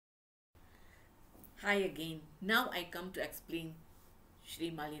Hi again. Now I come to explain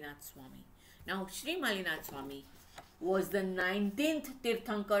Shri Mallinath Swami. Now Shri Mallinath Swami was the 19th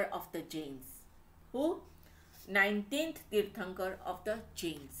Tirthankar of the Jains. Who? 19th Tirthankar of the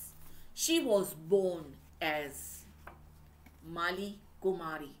Jains. She was born as Mali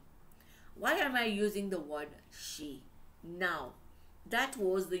Kumari. Why am I using the word she? Now, that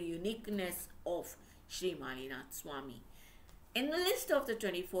was the uniqueness of Sri Mallinath Swami. In the list of the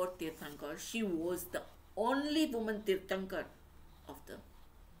 24 Tirthankar, she was the only woman Tirthankar of the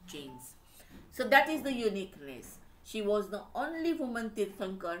Jains. So that is the uniqueness. She was the only woman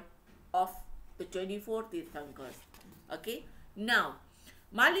Tirthankar of the 24 Tirthankars. Okay. Now,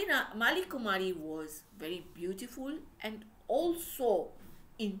 Mali Kumari was very beautiful and also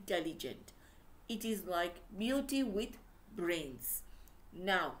intelligent. It is like beauty with brains.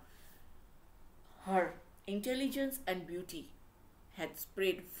 Now, her intelligence and beauty had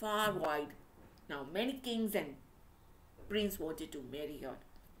spread far wide. Now, many kings and princes wanted to marry her,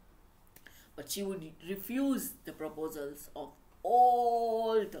 but she would refuse the proposals of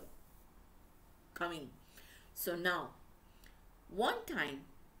all the coming. So now, one time,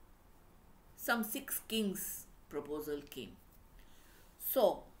 some 6 kings' proposal came.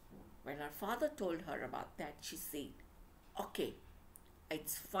 So, when her father told her about that, she said, "Okay,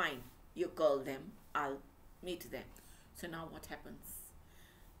 it's fine. You call them, I'll meet them." So now what happens?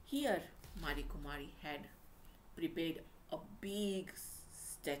 Here, Mari Kumari had prepared a big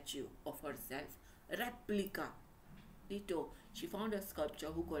statue of herself, replica, ditto. She found a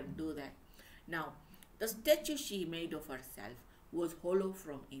sculptor who could do that. Now, the statue she made of herself was hollow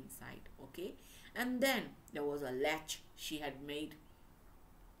from inside, okay? And then there was a latch she had made.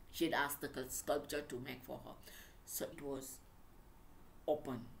 She had asked the sculptor to make for her. So it was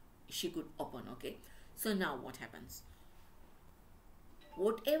open. She could open, okay? So now what happens?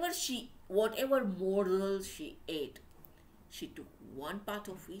 Whatever morsel she ate, she took one part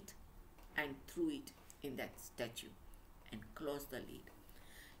of it and threw it in that statue and closed the lid.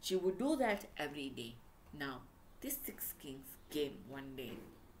 She would do that every day. Now, these 6 kings came one day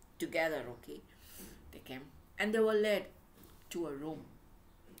together, okay? They came and they were led to a room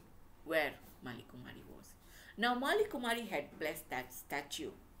where Mali Kumari was. Now, Mali Kumari had placed that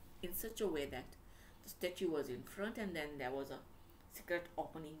statue in such a way that the statue was in front and then there was a secret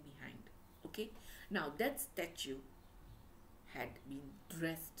opening behind. Okay. Now, that statue had been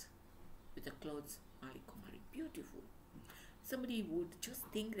dressed with the clothes Mali Kumari. Beautiful. Somebody would just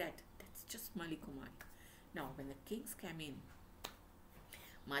think that that's just Mali Kumari. Now, when the kings came in,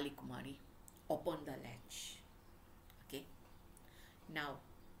 Mali Kumari opened the latch. Okay. Now,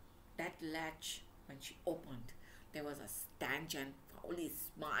 that latch, when she opened, there was a stench and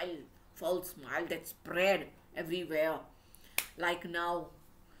foul smile that spread everywhere. Like now,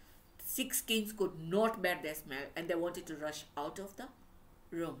 6 kings could not bear their smell and they wanted to rush out of the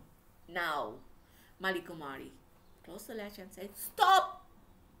room. Now, Mali Kumari closed the latch and said, "Stop!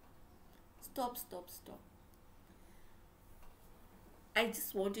 Stop, stop, stop. I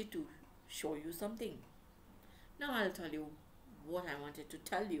just wanted to show you something. Now I'll tell you what I wanted to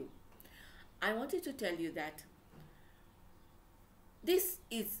tell you. I wanted to tell you that this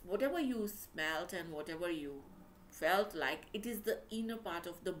is whatever you smelt and whatever you felt like, it is the inner part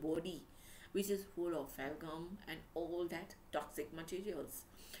of the body which is full of phalgum and all that toxic materials.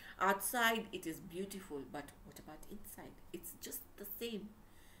 Outside it is beautiful, but what about inside? It's just the same.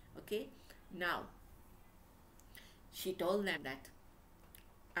 Okay. Now she told them that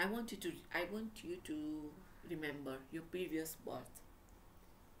I want you to remember your previous birth.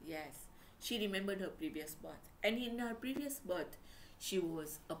 Yes, she remembered her previous birth, and in her previous birth she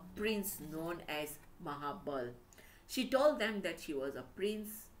was a prince known as Mahabal. She told them that she was a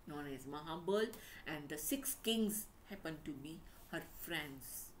prince known as Mahabal and the 6 kings happened to be her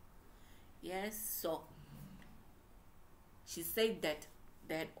friends. Yes, so she said that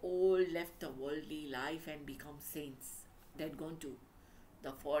they had all left the worldly life and become saints. They had gone to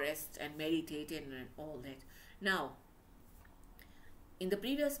the forest and meditated and all that. Now, in the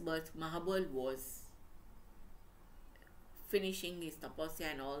previous birth, Mahabal was finishing his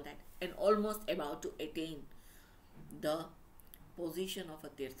tapasya and all that and almost about to attain the position of a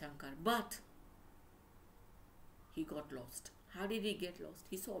Tirthankar, but he got lost. How did he get lost?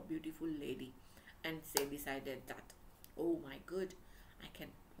 He saw a beautiful lady and decided that, oh my god,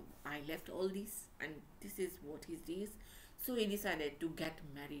 I left all this and this is what he is. So he decided to get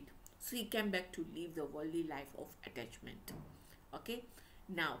married. So he came back to live the worldly life of attachment. Okay.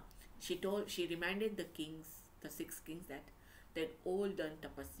 Now she reminded the 6 kings that they'd all done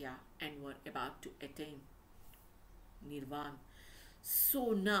tapasya and were about to attain nirvana.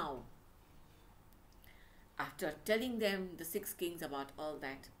 So now After telling them, the six kings, about all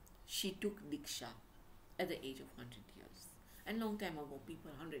that, she took Diksha at the age of 100 years. And long time ago,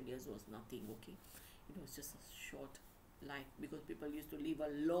 people, 100 years was nothing, okay? It was just a short life because people used to live a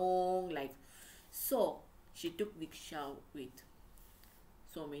long life. So she took Diksha with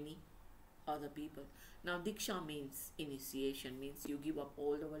so many other people. Now Diksha means initiation, means you give up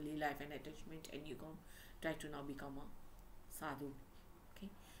all the worldly life and attachment and you come try to now become a sadhu. Okay.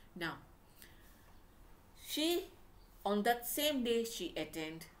 Now she, on that same day, she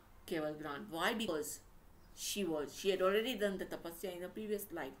attended Keval Grant. Why? Because she had already done the tapasya in a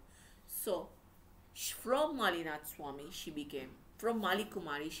previous life. So from Mallinath Swami she became, from Mali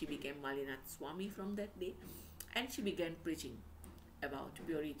Kumari she became Mallinath Swami from that day, and she began preaching about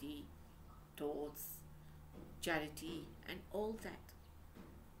purity, thoughts, charity and all that.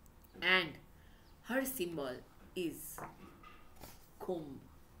 And her symbol is Kumbh,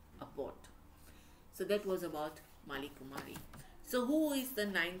 a pot. So that was about Mali Kumari. So who is the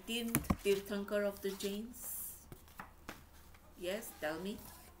 19th Tirthankar of the Jains? Yes, tell me.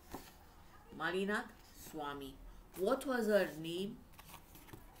 Mallinath Swami. What was her name?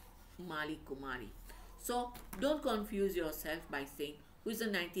 Mali Kumari. So don't confuse yourself by saying who is the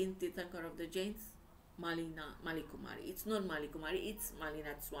 19th Tirthankar of the Jains? Mali Kumari. It's not Mali Kumari, it's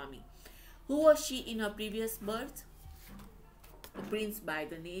Mallinath Swami. Who was she in her previous birth? A prince by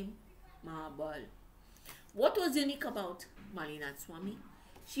the name Mahabal. What was unique about Mallinath Swami?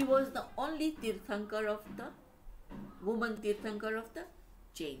 She was the only Tirthankar of the woman Tirthankar of the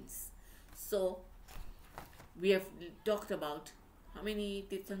Jains. So we have talked about how many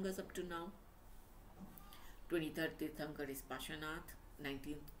Tirthankars up to now? 23rd Tirthankar is Pashanath,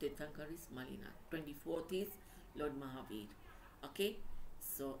 19th Tirthankar is Mallinath, 24th is Lord Mahavir. Okay,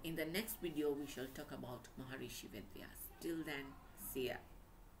 so in the next video we shall talk about Maharishi Vedyas. Till then, see ya.